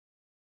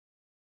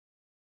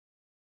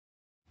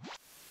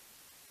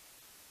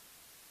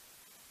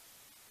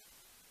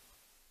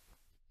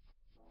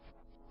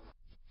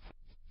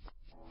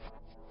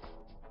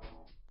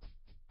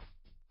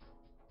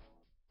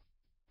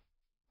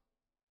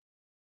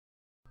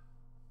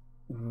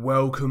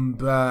Welcome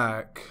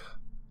back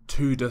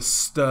to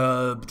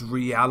Disturbed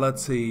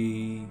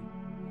Reality.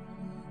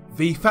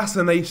 The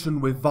fascination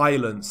with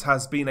violence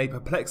has been a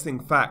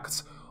perplexing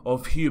fact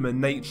of human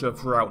nature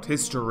throughout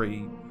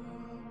history,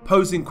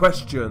 posing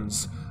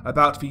questions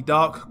about the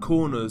dark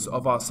corners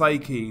of our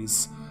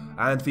psyches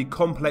and the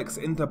complex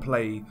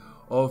interplay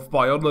of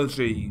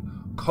biology,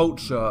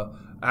 culture,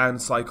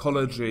 and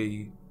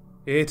psychology.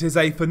 It is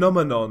a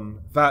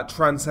phenomenon that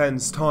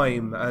transcends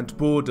time and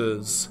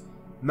borders,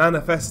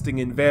 manifesting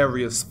in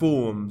various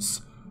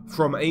forms,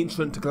 from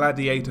ancient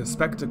gladiator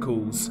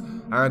spectacles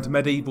and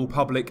medieval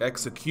public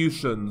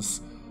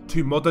executions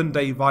to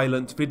modern-day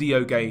violent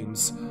video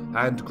games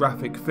and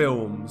graphic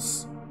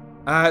films.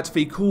 At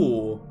the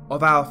core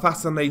of our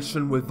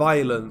fascination with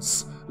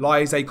violence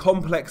lies a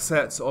complex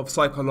set of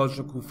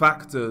psychological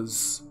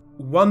factors.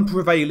 One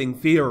prevailing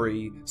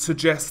theory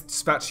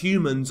suggests that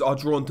humans are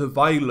drawn to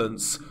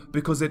violence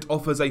because it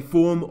offers a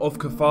form of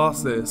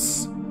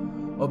catharsis.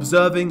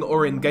 Observing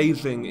or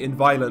engaging in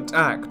violent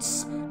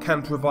acts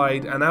can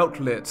provide an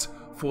outlet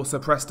for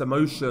suppressed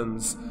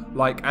emotions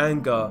like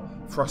anger,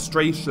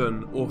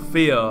 frustration, or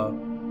fear.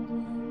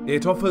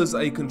 It offers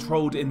a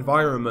controlled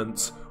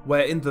environment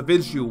where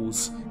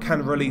individuals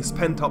can release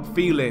pent-up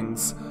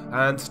feelings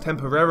and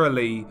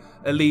temporarily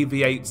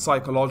alleviate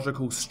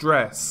psychological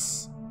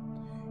stress.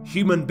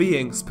 Human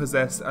beings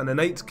possess an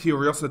innate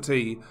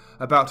curiosity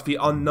about the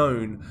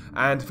unknown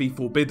and the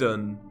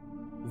forbidden.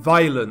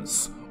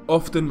 Violence,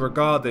 often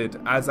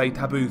regarded as a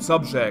taboo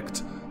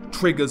subject,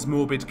 triggers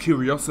morbid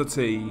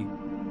curiosity.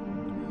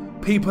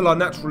 People are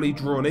naturally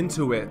drawn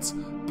into it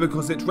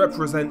because it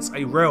represents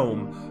a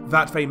realm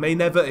that they may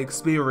never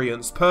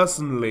experience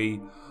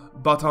personally,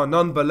 but are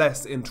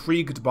nonetheless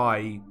intrigued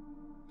by.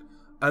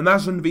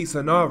 Imagine the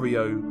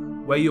scenario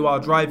where you are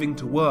driving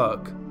to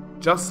work,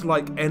 just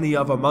like any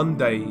other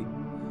Monday,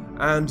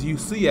 and you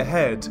see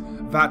ahead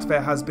that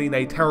there has been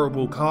a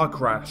terrible car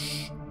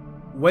crash.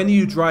 When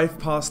you drive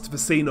past the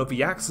scene of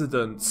the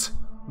accident,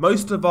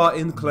 most of our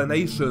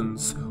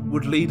inclinations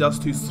would lead us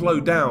to slow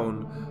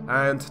down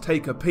and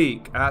take a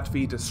peek at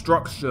the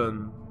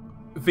destruction.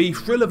 The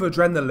thrill of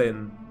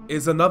adrenaline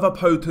is another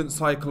potent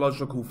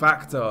psychological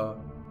factor.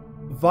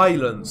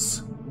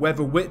 Violence,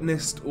 whether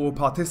witnessed or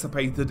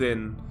participated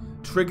in,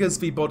 triggers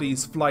the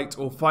body's flight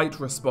or fight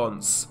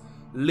response,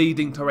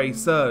 leading to a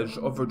surge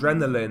of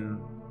adrenaline.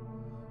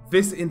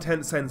 This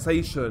intense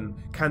sensation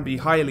can be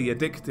highly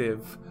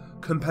addictive,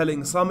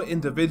 compelling some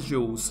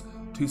individuals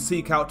to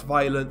seek out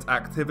violent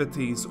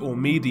activities or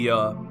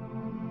media.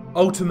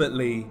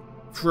 Ultimately,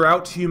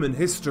 throughout human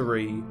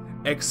history,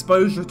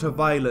 exposure to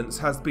violence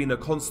has been a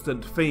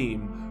constant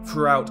theme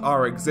throughout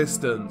our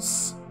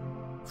existence.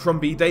 From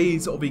the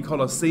days of the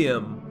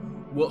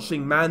Colosseum,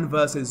 watching man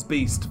versus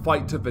beast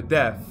fight to the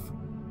death,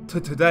 to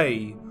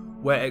today,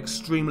 where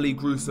extremely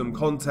gruesome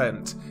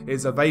content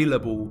is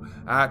available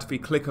at the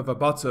click of a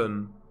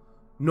button,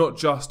 not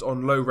just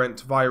on low-rent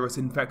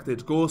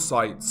virus-infected gore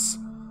sites,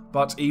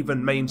 but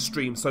even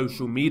mainstream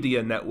social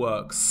media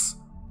networks.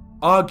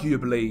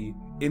 Arguably,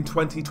 in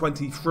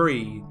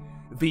 2023,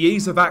 the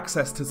ease of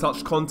access to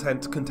such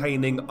content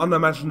containing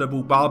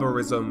unimaginable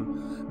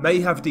barbarism may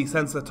have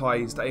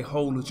desensitized a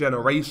whole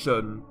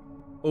generation.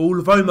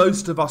 Although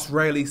most of us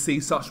rarely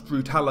see such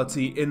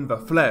brutality in the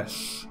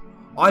flesh,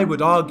 I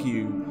would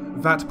argue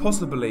that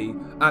possibly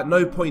at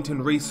no point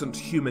in recent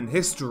human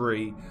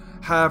history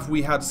have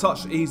we had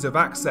such ease of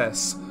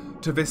access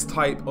to this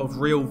type of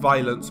real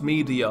violence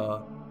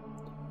media.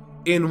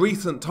 In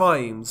recent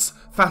times,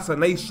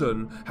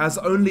 fascination has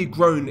only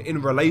grown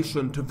in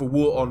relation to the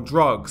war on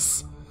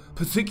drugs,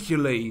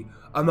 particularly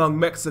among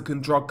Mexican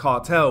drug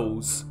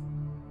cartels.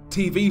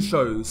 TV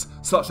shows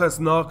such as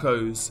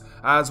Narcos,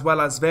 as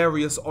well as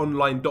various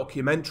online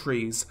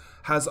documentaries,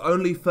 has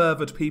only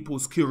furthered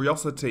people's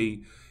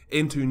curiosity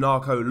into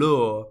narco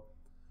lore.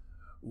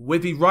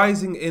 With the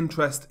rising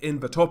interest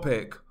in the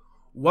topic,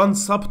 one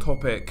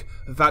subtopic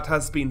that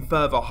has been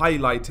further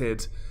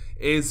highlighted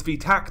is the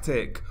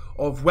tactic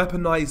of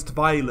weaponized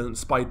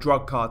violence by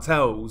drug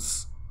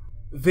cartels.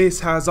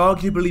 This has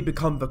arguably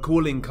become the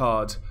calling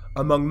card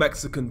among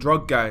Mexican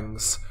drug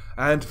gangs,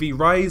 and the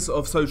rise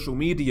of social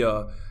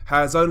media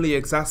has only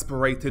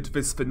exacerbated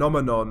this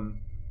phenomenon.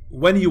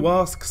 When you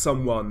ask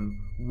someone,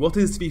 what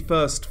is the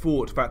first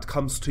thought that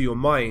comes to your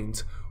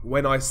mind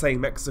when I say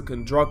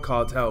Mexican drug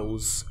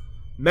cartels,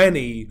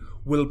 many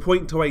will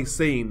point to a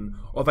scene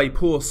of a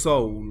poor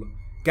soul,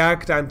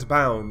 gagged and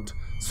bound,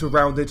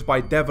 surrounded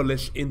by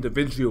devilish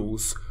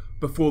individuals,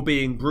 before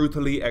being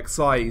brutally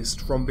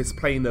excised from this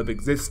plane of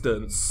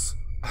existence.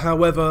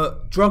 However,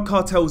 drug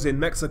cartels in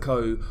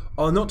Mexico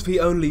are not the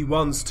only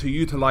ones to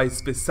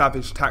utilize this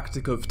savage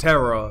tactic of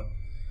terror.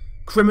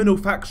 Criminal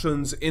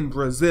factions in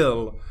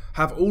Brazil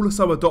have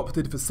also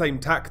adopted the same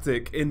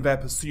tactic in their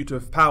pursuit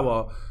of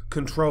power,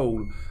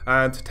 control,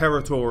 and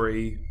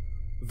territory.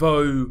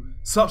 Though,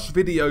 such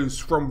videos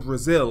from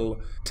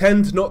Brazil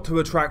tend not to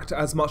attract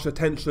as much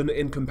attention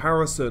in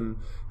comparison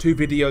to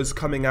videos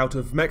coming out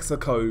of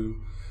Mexico,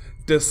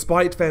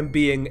 despite them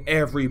being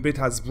every bit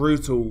as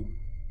brutal.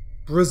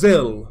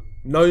 Brazil,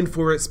 known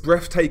for its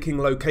breathtaking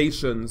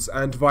locations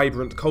and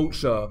vibrant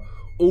culture,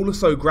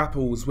 also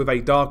grapples with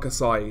a darker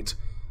side: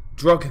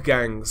 drug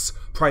gangs,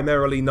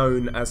 primarily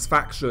known as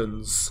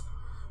factions.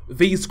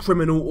 These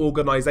criminal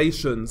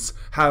organisations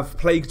have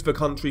plagued the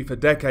country for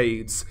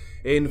decades,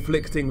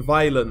 inflicting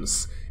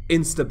violence,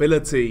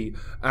 instability,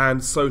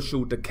 and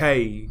social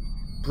decay.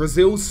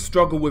 Brazil's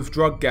struggle with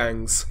drug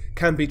gangs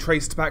can be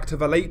traced back to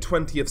the late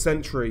 20th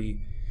century.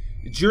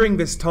 During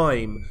this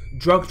time,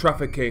 drug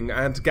trafficking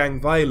and gang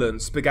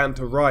violence began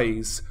to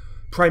rise,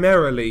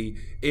 primarily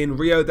in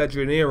Rio de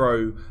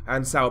Janeiro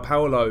and Sao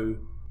Paulo.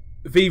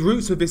 The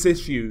roots of this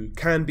issue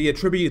can be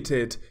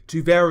attributed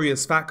to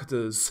various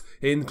factors,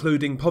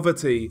 including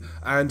poverty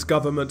and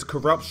government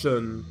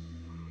corruption.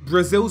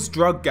 Brazil's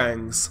drug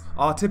gangs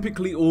are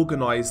typically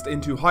organised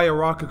into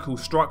hierarchical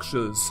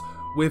structures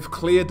with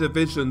clear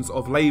divisions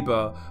of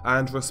labour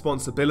and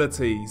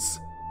responsibilities.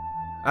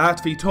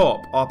 At the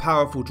top are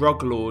powerful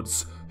drug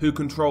lords who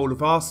control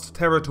vast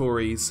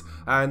territories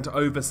and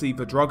oversee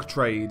the drug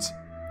trade.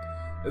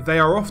 They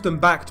are often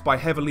backed by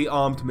heavily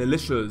armed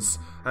militias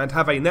and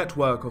have a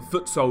network of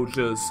foot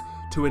soldiers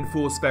to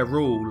enforce their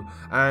rule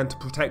and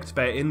protect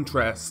their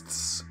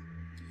interests.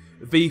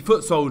 The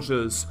foot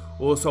soldiers,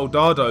 or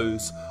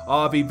soldados,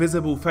 are the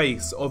visible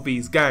face of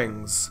these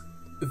gangs.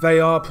 They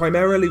are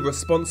primarily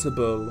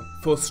responsible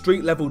for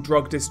street-level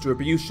drug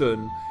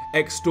distribution,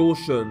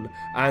 extortion,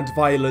 and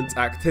violent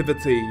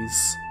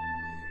activities.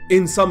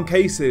 In some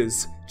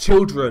cases,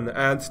 children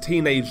and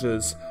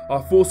teenagers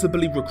are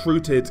forcibly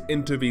recruited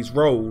into these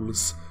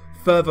roles,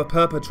 further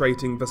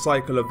perpetrating the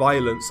cycle of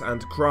violence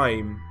and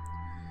crime.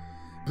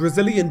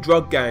 Brazilian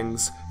drug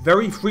gangs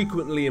very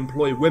frequently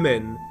employ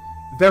women,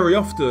 very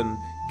often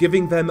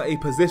giving them a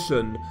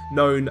position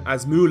known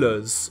as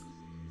mulas,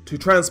 to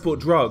transport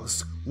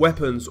drugs,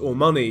 weapons, or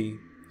money.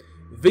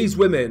 These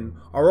women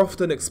are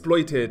often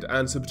exploited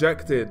and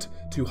subjected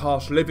to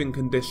harsh living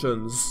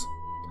conditions.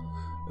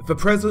 The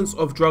presence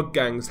of drug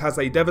gangs has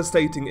a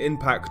devastating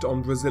impact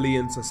on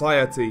Brazilian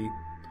society.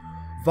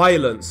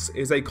 Violence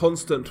is a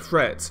constant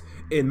threat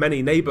in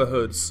many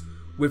neighbourhoods,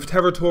 with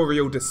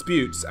territorial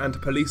disputes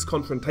and police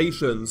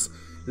confrontations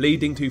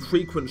leading to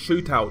frequent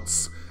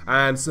shootouts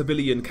and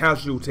civilian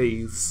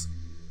casualties.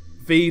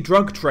 The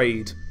drug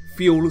trade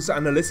fuels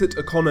an illicit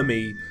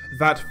economy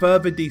that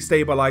further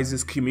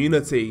destabilises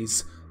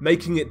communities,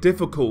 making it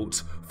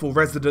difficult for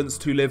residents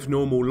to live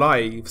normal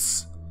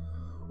lives.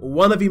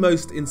 One of the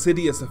most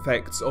insidious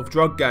effects of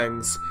drug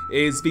gangs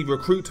is the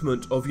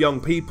recruitment of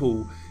young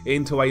people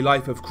into a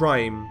life of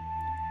crime.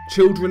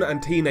 Children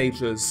and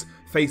teenagers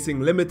facing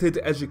limited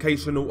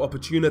educational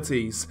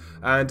opportunities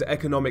and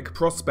economic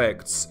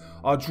prospects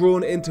are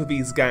drawn into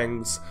these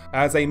gangs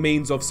as a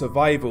means of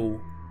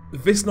survival.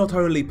 This not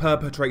only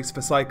perpetrates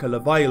the cycle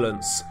of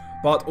violence,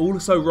 but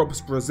also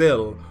robs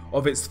Brazil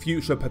of its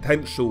future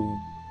potential.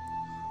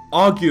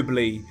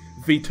 Arguably,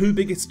 the two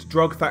biggest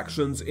drug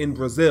factions in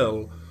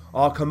Brazil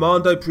are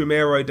Comando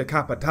Primeiro da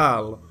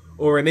Capital,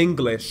 or in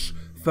English,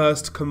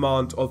 First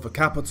Command of the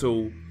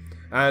Capital,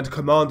 and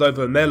Comando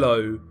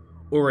Vermelho,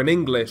 or in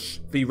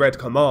English, the Red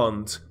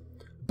Command.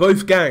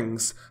 Both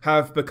gangs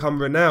have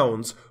become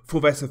renowned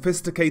for their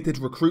sophisticated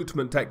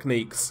recruitment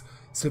techniques,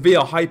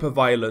 severe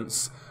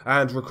hyperviolence,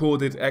 and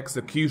recorded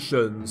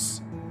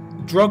executions.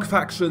 Drug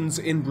factions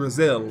in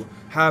Brazil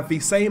have the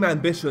same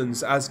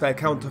ambitions as their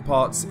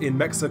counterparts in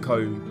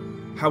Mexico.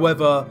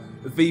 However,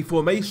 the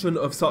formation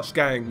of such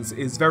gangs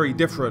is very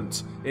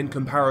different in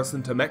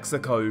comparison to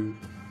Mexico.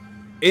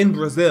 In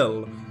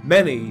Brazil,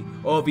 many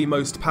of the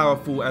most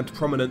powerful and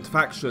prominent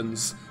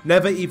factions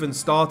never even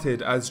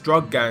started as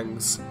drug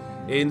gangs.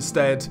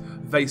 Instead,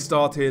 they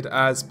started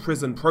as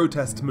prison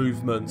protest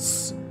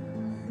movements.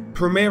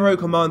 Primeiro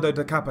Comando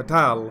da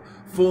Capital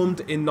formed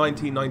in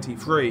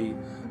 1993,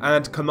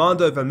 and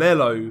Comando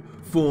Vermelho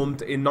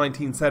formed in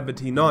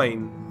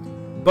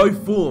 1979.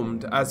 Both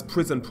formed as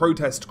prison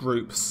protest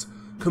groups,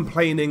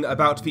 complaining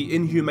about the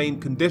inhumane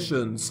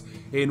conditions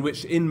in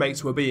which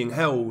inmates were being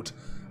held,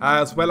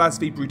 as well as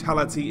the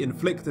brutality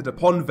inflicted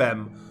upon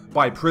them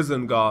by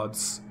prison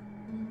guards.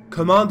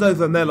 Comando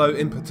Vermelho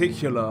in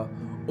particular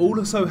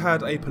also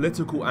had a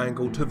political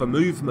angle to the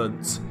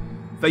movement.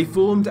 They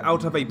formed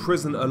out of a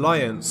prison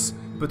alliance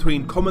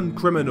between common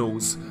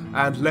criminals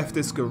and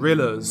leftist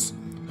guerrillas,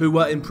 who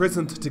were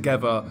imprisoned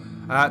together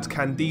at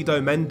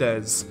Candido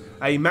Mendes,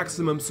 a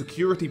maximum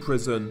security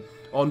prison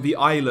on the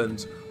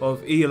island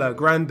of Ilha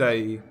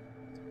Grande.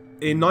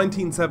 In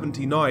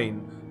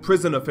 1979,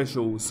 prison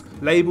officials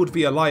labelled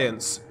the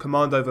alliance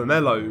Comando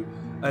Vermelho,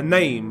 a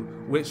name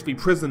which the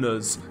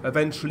prisoners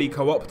eventually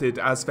co-opted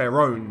as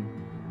their own.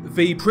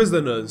 The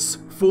prisoners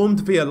formed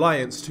the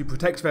alliance to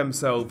protect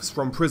themselves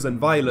from prison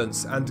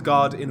violence and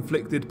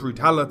guard-inflicted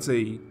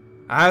brutality.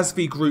 As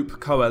the group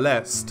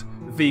coalesced,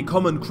 the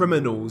common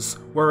criminals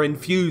were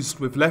infused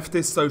with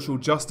leftist social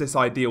justice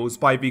ideals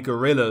by the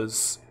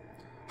guerrillas.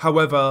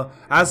 However,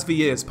 as the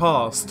years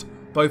passed,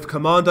 both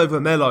Comando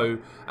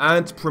Vermelho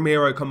and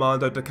Primeiro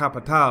Comando da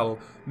Capital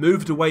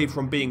moved away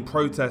from being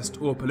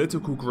protest or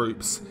political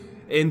groups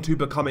into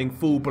becoming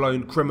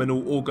full-blown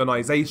criminal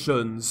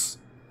organisations.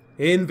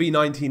 In the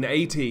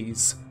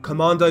 1980s,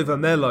 Comando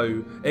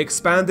Vermelho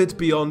expanded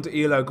beyond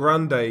Ilha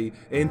Grande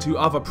into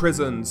other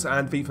prisons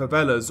and the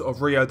favelas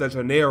of Rio de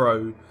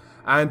Janeiro,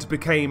 and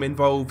became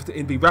involved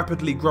in the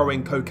rapidly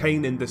growing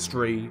cocaine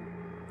industry.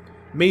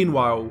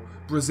 Meanwhile,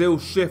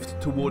 Brazil's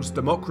shift towards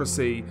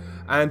democracy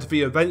and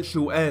the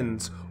eventual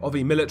end of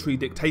a military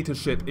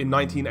dictatorship in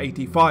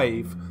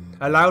 1985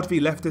 allowed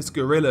the leftist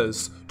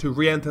guerrillas to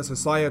re-enter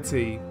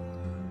society.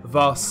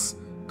 Thus,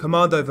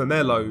 Comando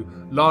Vermelho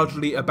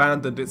largely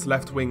abandoned its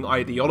left-wing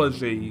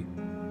ideology.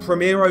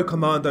 Primeiro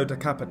Comando da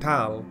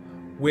Capital,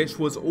 which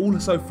was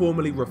also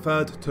formally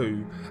referred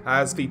to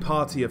as the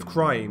Party of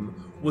Crime,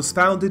 was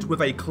founded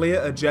with a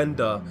clear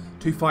agenda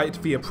to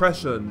fight the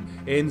oppression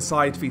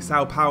inside the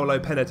Sao Paulo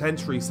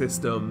penitentiary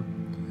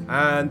system,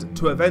 and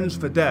to avenge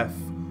the death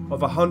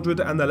of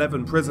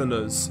 111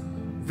 prisoners,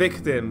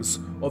 victims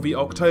of the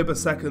October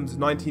 2nd,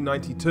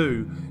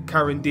 1992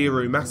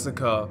 Carandiru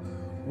massacre,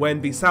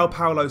 when the Sao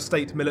Paulo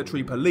State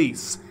Military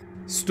Police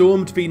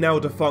stormed the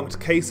now-defunct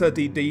Casa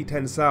de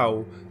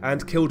Detenção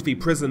and killed the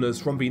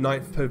prisoners from the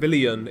 9th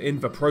Pavilion in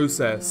the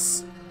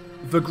process.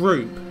 The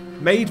group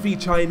made the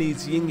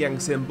Chinese yin-yang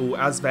symbol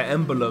as their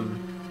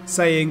emblem,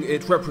 saying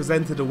it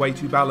represented a way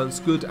to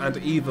balance good and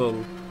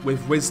evil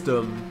with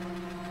wisdom.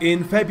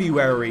 In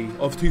February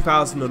of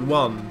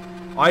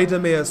 2001,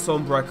 Idemir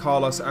Sombra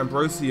Carlos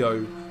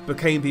Ambrosio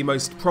became the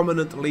most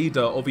prominent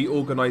leader of the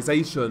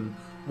organisation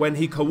when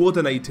he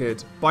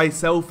coordinated, by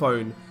cell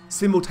phone,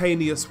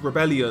 simultaneous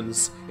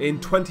rebellions in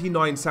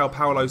 29 Sao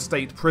Paulo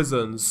state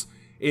prisons,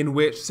 in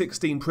which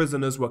 16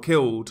 prisoners were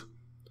killed.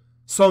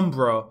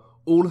 Sombra,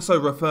 also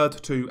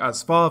referred to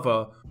as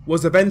Father,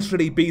 was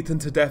eventually beaten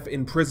to death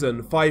in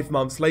prison 5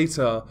 months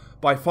later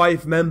by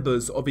 5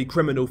 members of the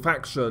criminal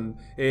faction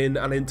in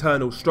an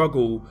internal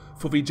struggle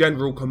for the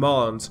general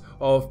command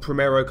of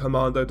Primeiro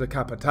Comando da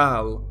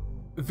Capital.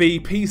 The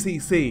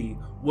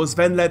PCC was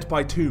then led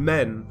by 2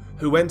 men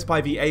who went by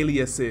the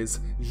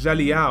aliases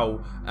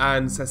Geliao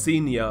and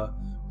Cecília,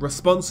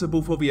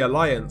 responsible for the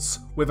alliance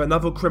with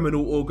another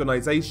criminal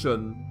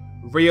organisation,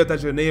 Rio de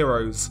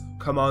Janeiro's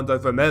Comando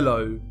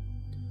Vermelho.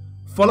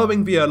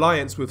 Following the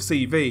alliance with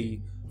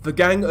CV, the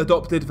gang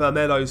adopted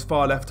Vermelho's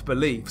far-left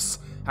beliefs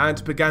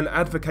and began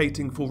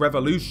advocating for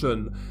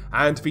revolution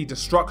and the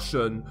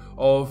destruction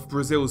of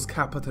Brazil's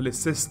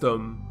capitalist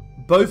system.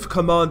 Both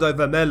Comando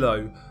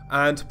Vermelho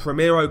and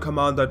Primeiro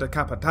Comando da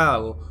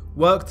Capital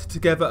worked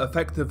together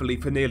effectively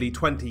for nearly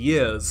 20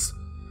 years.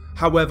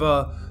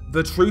 However,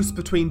 the truce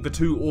between the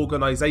 2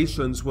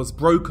 organisations was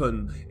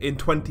broken in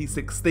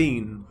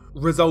 2016,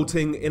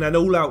 resulting in an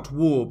all-out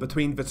war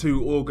between the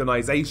 2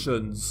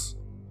 organisations.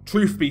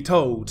 Truth be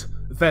told,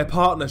 their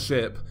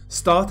partnership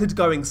started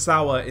going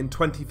sour in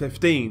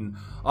 2015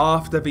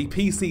 after the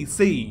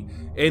PCC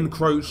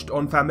encroached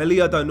on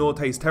Família do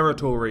Norte's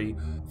territory,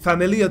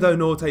 Família do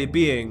Norte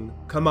being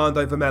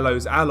Comando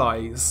Vermelho's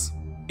allies.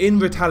 In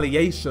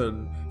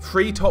retaliation,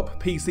 3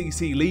 top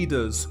PCC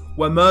leaders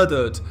were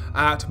murdered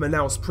at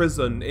Manaus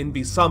prison in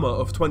the summer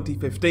of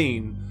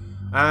 2015,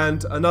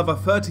 and another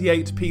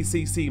 38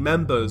 PCC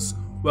members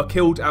were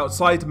killed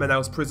outside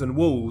Manaus prison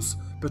walls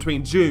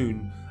between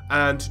June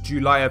and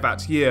July of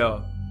that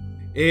year.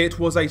 It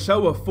was a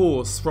show of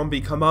force from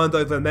the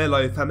Comando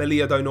Vermelho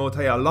Família do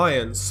Norte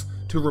alliance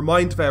to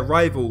remind their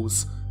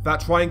rivals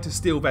that trying to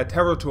steal their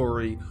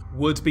territory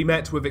would be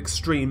met with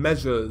extreme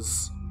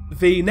measures.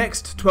 The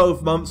next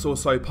 12 months or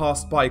so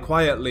passed by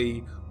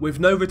quietly, with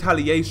no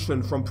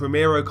retaliation from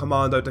Primeiro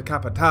Comando da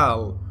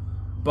Capital,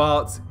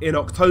 but in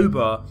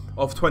October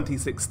of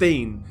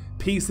 2016,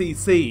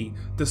 PCC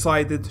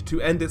decided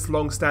to end its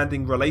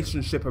long-standing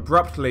relationship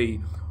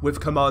abruptly with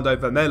Comando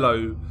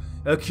Vermelho,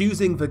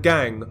 accusing the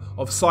gang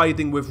of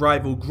siding with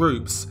rival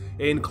groups,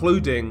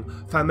 including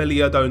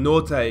Família do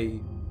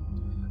Norte.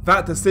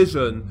 That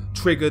decision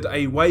triggered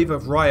a wave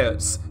of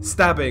riots,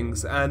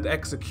 stabbings and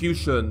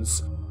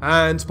executions,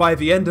 and by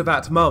the end of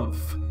that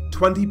month,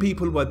 20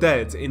 people were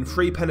dead in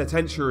 3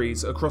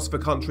 penitentiaries across the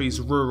country's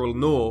rural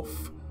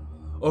north.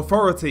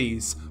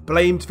 Authorities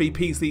blamed the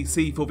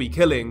PCC for the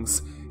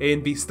killings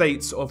in the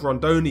states of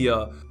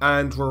Rondônia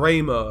and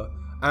Roraima,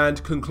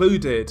 and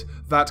concluded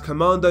that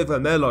Comando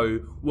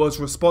Vermelho was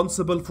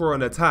responsible for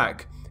an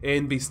attack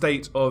in the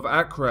state of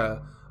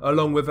Acre,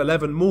 along with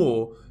 11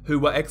 more who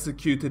were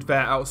executed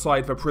there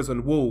outside the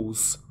prison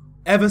walls.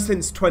 Ever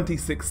since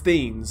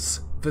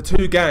 2016's, the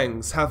 2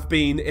 gangs have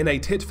been in a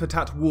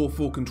tit-for-tat war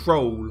for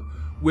control,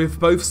 with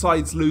both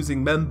sides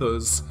losing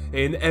members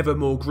in ever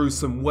more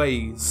gruesome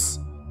ways.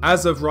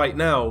 As of right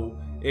now,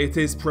 it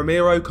is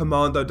Primeiro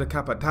Comando da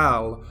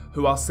Capital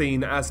who are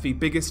seen as the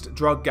biggest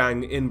drug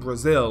gang in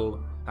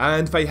Brazil,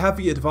 and they have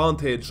the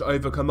advantage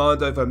over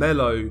Comando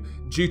Vermelho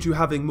due to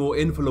having more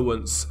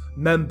influence,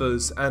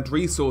 members and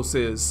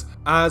resources,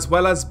 as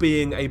well as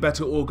being a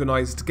better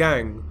organised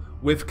gang,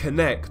 with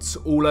connects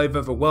all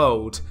over the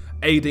world,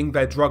 aiding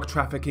their drug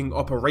trafficking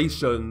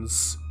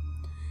operations.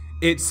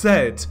 It's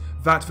said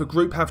that the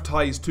group have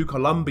ties to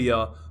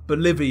Colombia,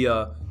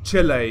 Bolivia,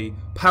 Chile,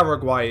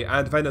 Paraguay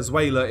and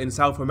Venezuela in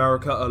South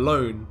America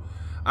alone,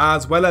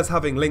 as well as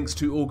having links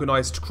to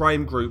organised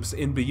crime groups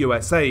in the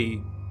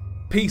USA.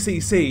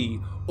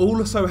 PCC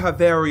also have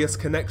various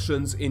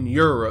connections in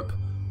Europe,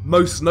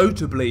 most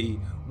notably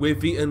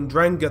with the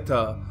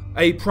 'Ndrangheta,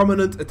 a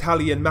prominent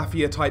Italian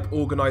mafia-type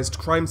organised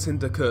crime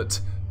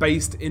syndicate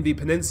based in the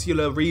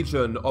peninsular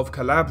region of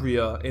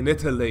Calabria in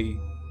Italy.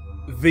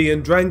 The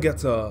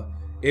 'Ndrangheta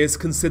is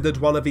considered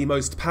one of the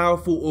most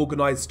powerful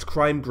organised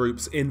crime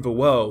groups in the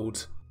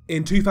world.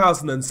 In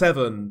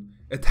 2007,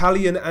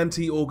 Italian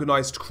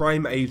anti-organised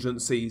crime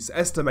agencies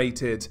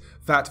estimated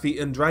that the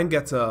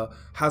 'Ndrangheta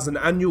has an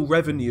annual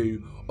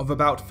revenue of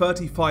about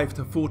 $35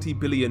 to $40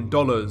 billion,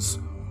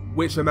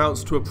 which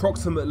amounts to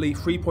approximately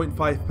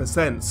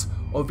 3.5%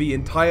 of the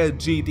entire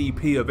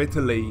GDP of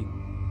Italy.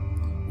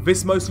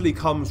 This mostly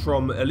comes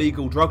from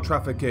illegal drug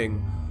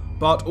trafficking,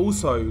 but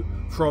also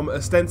from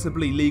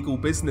ostensibly legal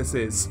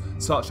businesses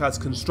such as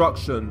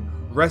construction,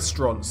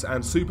 restaurants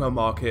and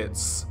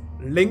supermarkets.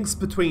 Links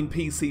between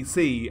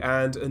PCC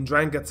and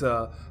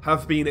 'Ndrangheta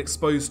have been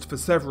exposed for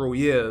several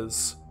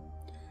years.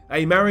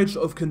 A marriage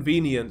of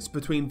convenience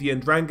between the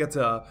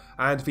 'Ndrangheta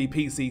and the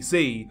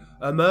PCC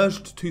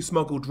emerged to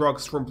smuggle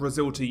drugs from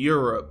Brazil to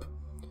Europe.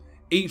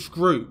 Each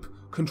group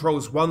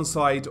controls one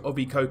side of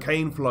the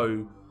cocaine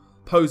flow,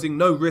 posing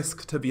no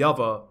risk to the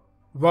other.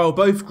 While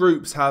both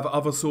groups have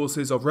other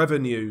sources of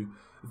revenue,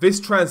 this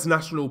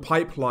transnational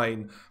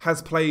pipeline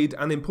has played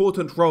an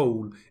important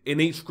role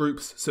in each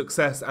group's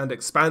success and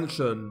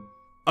expansion.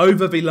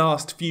 Over the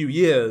last few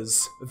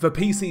years, the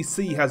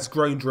PCC has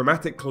grown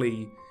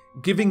dramatically,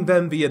 giving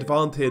them the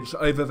advantage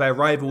over their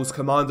rivals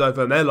Comando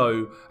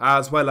Vermelho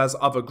as well as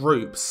other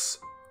groups.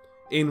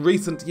 In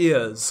recent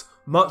years,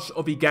 much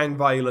of the gang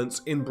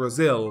violence in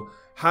Brazil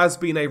has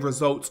been a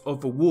result of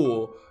the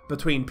war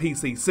between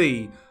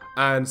PCC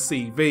and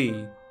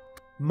CV.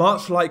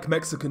 Much like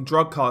Mexican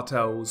drug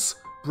cartels,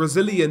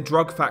 Brazilian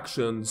drug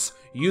factions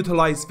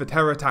utilize the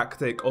terror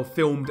tactic of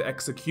filmed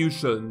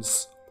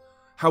executions.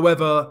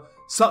 However,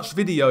 such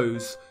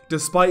videos,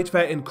 despite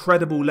their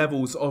incredible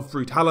levels of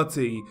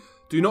brutality,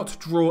 do not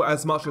draw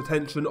as much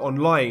attention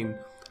online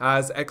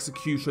as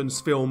executions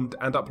filmed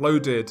and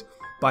uploaded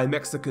by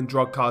Mexican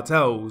drug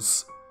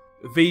cartels.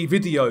 The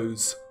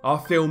videos are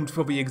filmed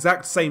for the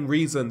exact same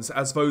reasons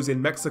as those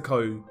in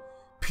Mexico,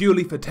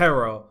 purely for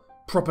terror,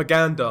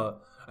 propaganda,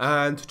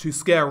 and to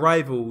scare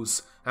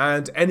rivals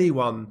and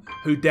anyone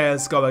who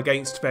dares go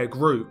against their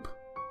group.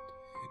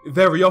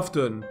 Very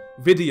often,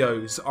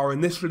 videos are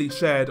initially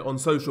shared on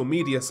social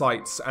media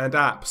sites and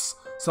apps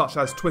such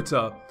as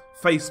Twitter,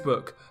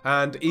 Facebook,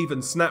 and even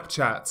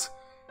Snapchat,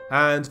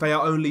 and they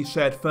are only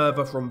shared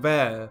further from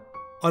there.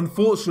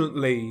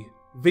 Unfortunately,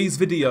 these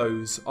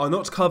videos are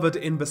not covered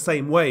in the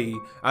same way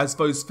as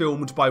those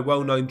filmed by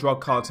well-known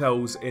drug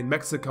cartels in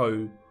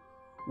Mexico,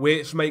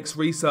 which makes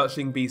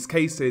researching these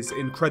cases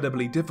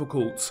incredibly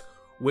difficult,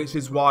 which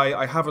is why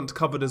I haven't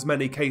covered as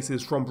many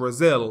cases from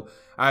Brazil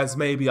as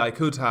maybe I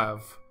could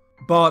have.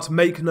 But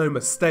make no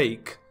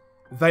mistake,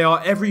 they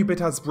are every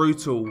bit as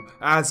brutal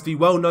as the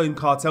well-known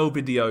cartel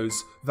videos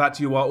that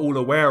you are all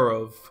aware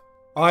of.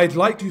 I'd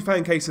like to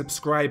thank a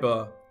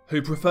subscriber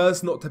who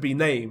prefers not to be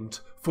named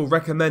for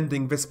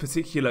recommending this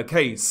particular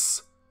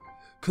case.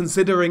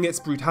 Considering its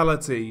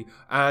brutality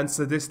and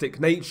sadistic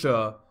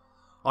nature,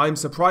 I'm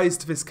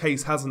surprised this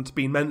case hasn't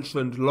been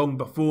mentioned long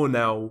before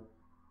now.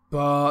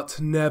 But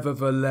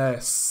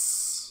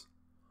nevertheless,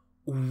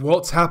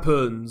 what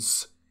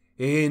happens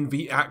in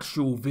the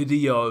actual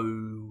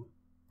video?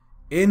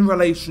 In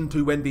relation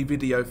to when the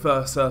video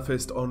first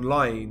surfaced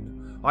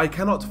online, I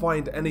cannot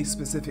find any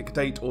specific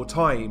date or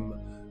time,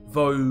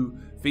 though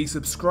the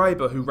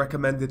subscriber who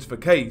recommended the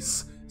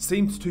case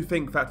seemed to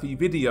think that the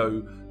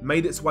video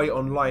made its way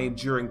online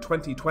during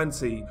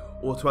 2020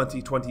 or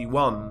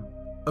 2021.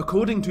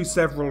 According to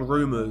several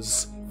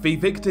rumours, the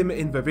victim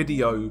in the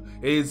video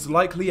is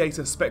likely a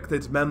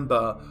suspected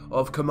member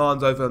of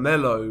Comando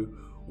Vermelho,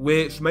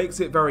 which makes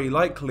it very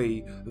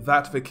likely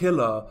that the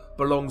killer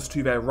belongs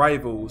to their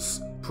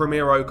rivals,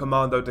 Primeiro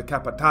Comando de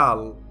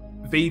Capital.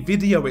 The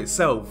video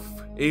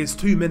itself is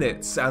 2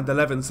 minutes and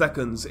 11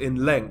 seconds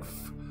in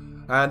length,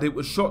 and it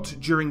was shot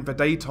during the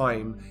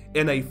daytime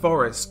in a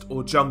forest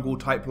or jungle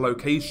type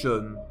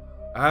location.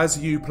 As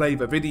you play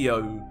the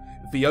video,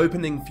 the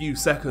opening few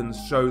seconds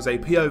shows a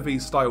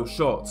POV style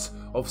shot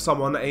of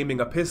someone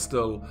aiming a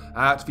pistol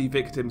at the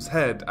victim's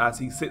head as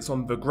he sits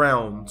on the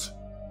ground.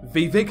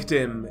 The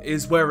victim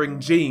is wearing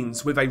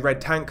jeans with a red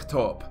tank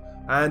top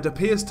and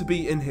appears to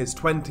be in his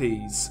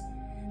 20s.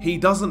 He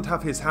doesn't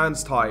have his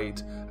hands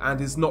tied and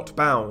is not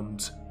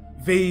bound.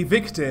 The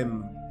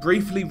victim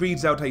briefly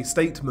reads out a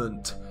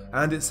statement,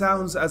 and it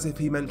sounds as if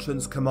he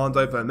mentions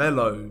Comando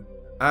Vermelho.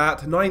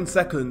 At 9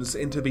 seconds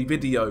into the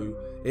video,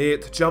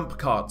 it jump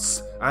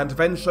cuts and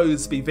then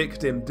shows the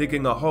victim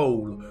digging a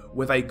hole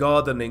with a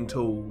gardening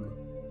tool.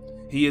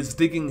 He is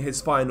digging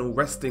his final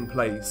resting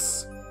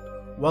place.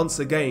 Once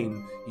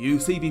again, you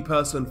see the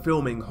person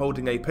filming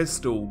holding a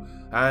pistol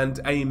and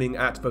aiming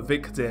at the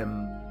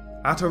victim.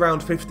 At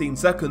around 15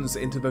 seconds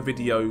into the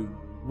video,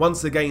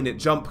 once again it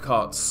jump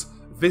cuts,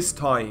 this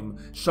time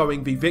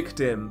showing the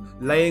victim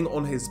laying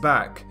on his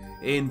back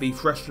in the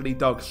freshly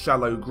dug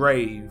shallow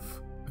grave.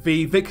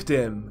 The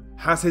victim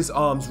has his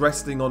arms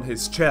resting on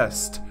his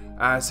chest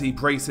as he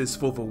braces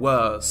for the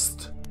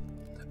worst.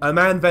 A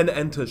man then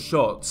enters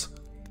shot.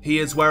 He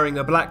is wearing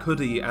a black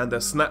hoodie and a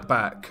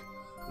snapback.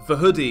 The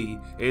hoodie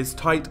is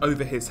tight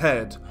over his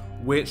head,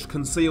 which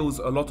conceals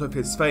a lot of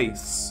his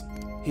face.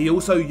 He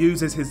also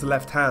uses his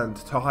left hand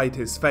to hide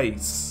his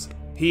face.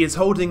 He is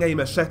holding a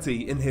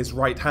machete in his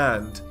right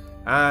hand,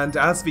 and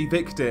as the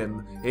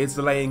victim is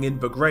laying in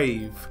the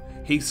grave,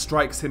 he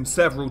strikes him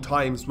several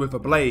times with a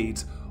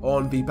blade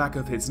on the back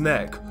of his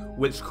neck,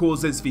 which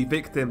causes the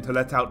victim to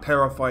let out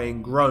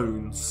terrifying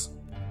groans.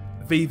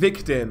 The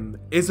victim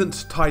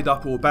isn't tied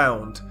up or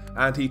bound,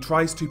 and he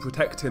tries to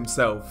protect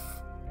himself.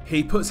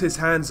 He puts his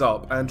hands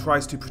up and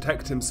tries to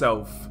protect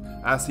himself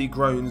as he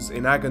groans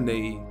in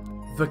agony.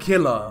 The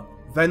killer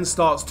then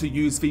starts to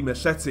use the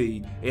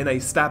machete in a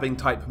stabbing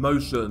type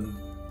motion,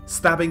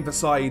 stabbing the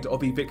side of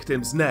the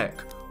victim's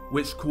neck,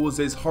 which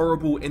causes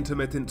horrible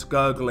intermittent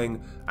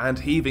gurgling and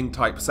heaving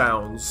type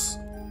sounds.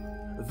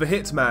 The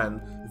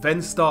hitman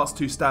then starts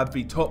to stab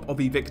the top of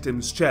the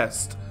victim's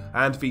chest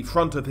and the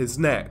front of his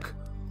neck,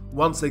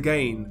 once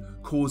again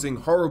causing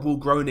horrible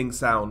groaning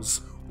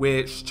sounds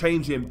which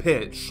change in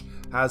pitch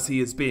as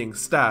he is being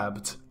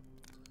stabbed.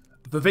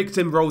 The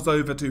victim rolls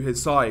over to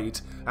his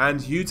side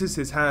and uses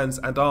his hands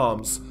and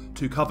arms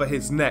to cover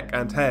his neck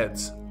and head.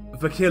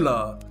 The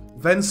killer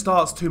then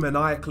starts to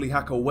maniacally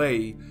hack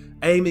away,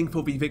 aiming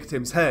for the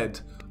victim's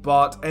head,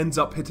 but ends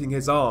up hitting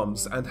his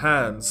arms and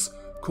hands,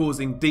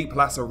 causing deep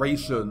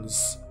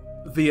lacerations.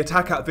 The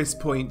attack at this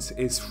point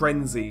is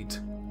frenzied.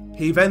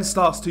 He then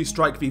starts to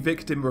strike the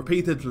victim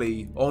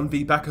repeatedly on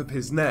the back of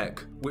his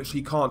neck, which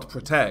he can't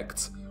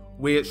protect,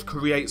 which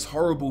creates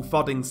horrible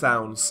thudding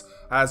sounds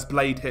as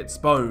blade hits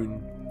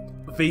bone.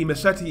 The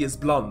machete is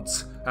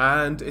blunt,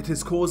 and it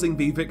is causing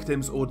the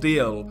victim's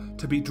ordeal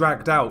to be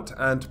dragged out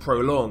and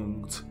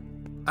prolonged.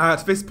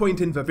 At this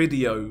point in the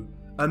video,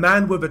 a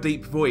man with a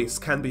deep voice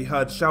can be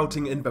heard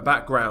shouting in the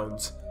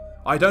background.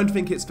 I don't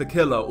think it's the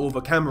killer or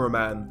the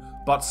cameraman,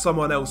 but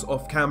someone else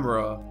off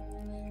camera.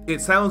 It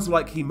sounds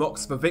like he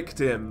mocks the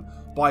victim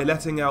by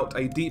letting out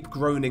a deep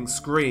groaning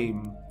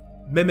scream,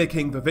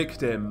 mimicking the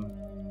victim.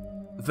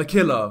 The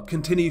killer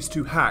continues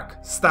to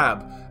hack,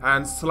 stab,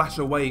 and slash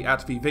away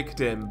at the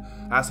victim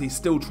as he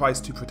still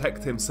tries to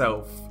protect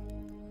himself.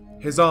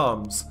 His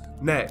arms,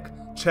 neck,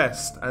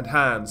 chest, and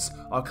hands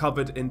are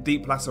covered in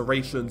deep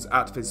lacerations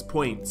at this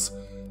point,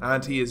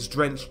 and he is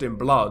drenched in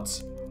blood.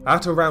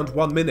 At around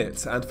 1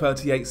 minute and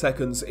 38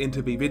 seconds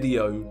into the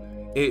video,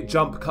 it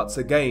jump cuts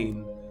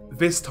again,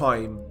 this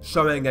time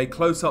showing a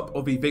close-up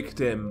of the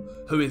victim,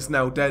 who is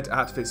now dead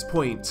at this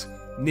point,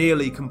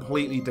 nearly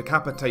completely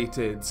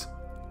decapitated.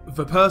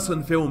 The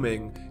person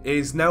filming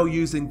is now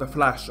using the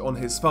flash on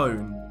his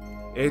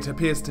phone. It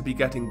appears to be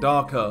getting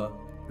darker.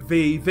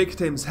 The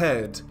victim's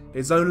head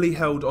is only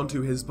held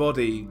onto his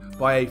body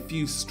by a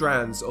few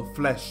strands of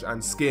flesh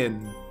and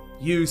skin.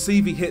 You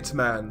see the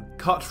hitman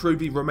cut through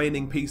the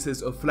remaining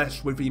pieces of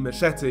flesh with the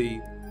machete,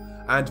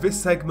 and this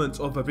segment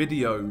of the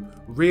video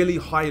really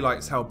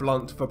highlights how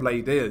blunt the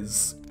blade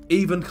is.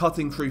 Even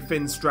cutting through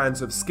thin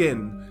strands of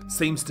skin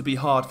seems to be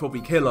hard for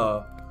the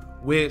killer,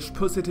 which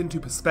puts it into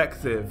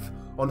perspective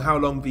on how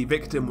long the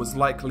victim was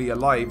likely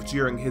alive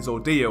during his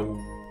ordeal.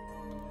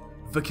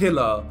 The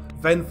killer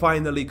then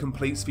finally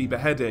completes the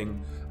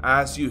beheading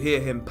as you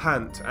hear him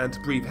pant and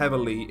breathe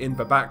heavily in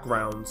the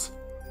background.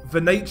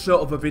 The nature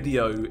of the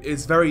video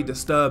is very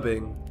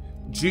disturbing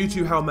due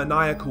to how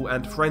maniacal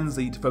and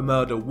frenzied the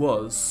murder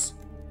was.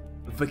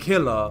 The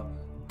killer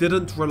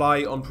didn't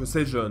rely on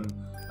precision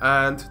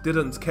and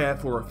didn't care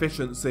for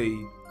efficiency.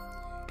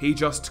 He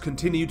just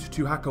continued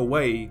to hack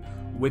away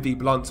with the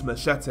blunt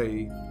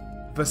machete.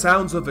 The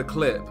sounds of the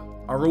clip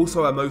are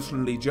also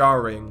emotionally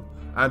jarring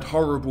and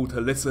horrible to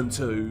listen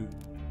to.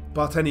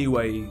 But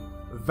anyway,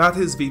 that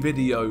is the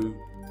video.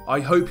 I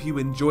hope you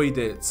enjoyed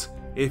it,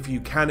 if you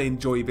can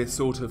enjoy this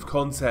sort of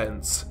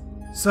content.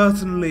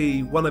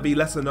 Certainly one of the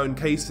lesser known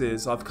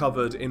cases I've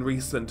covered in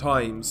recent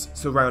times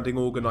surrounding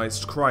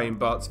organised crime,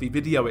 but the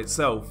video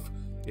itself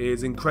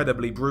is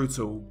incredibly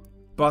brutal.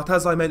 But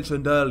as I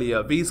mentioned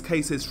earlier, these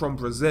cases from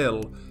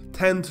Brazil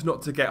tend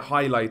not to get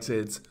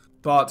highlighted,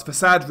 but the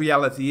sad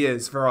reality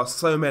is there are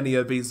so many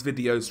of these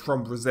videos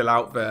from Brazil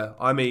out there.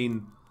 I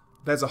mean,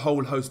 there's a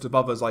whole host of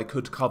others I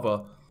could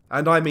cover,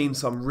 and I mean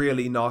some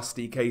really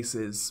nasty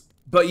cases.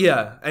 But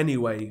yeah,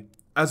 anyway,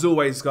 as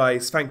always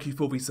guys, thank you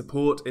for the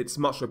support, it's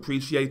much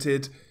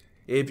appreciated.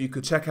 If you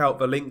could check out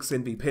the links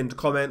in the pinned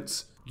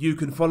comments, you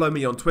can follow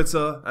me on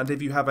Twitter, and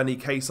if you have any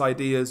case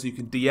ideas you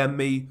can DM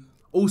me.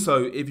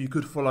 Also, if you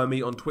could follow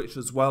me on Twitch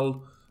as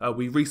well,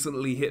 we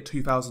recently hit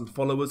 2,000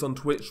 followers on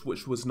Twitch,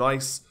 which was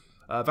nice.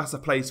 That's a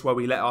place where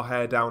we let our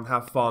hair down,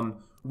 have fun,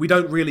 We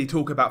don't really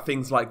talk about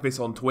things like this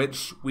on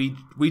Twitch. We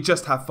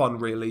just have fun,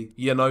 really,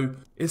 you know?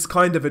 It's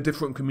kind of a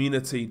different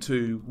community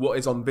to what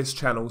is on this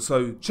channel,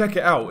 so check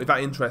it out if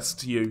that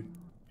interests you.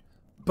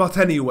 But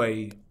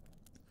anyway,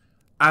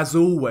 as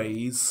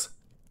always,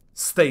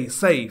 stay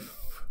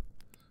safe,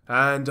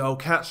 and I'll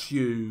catch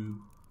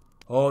you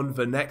on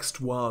the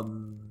next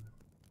one.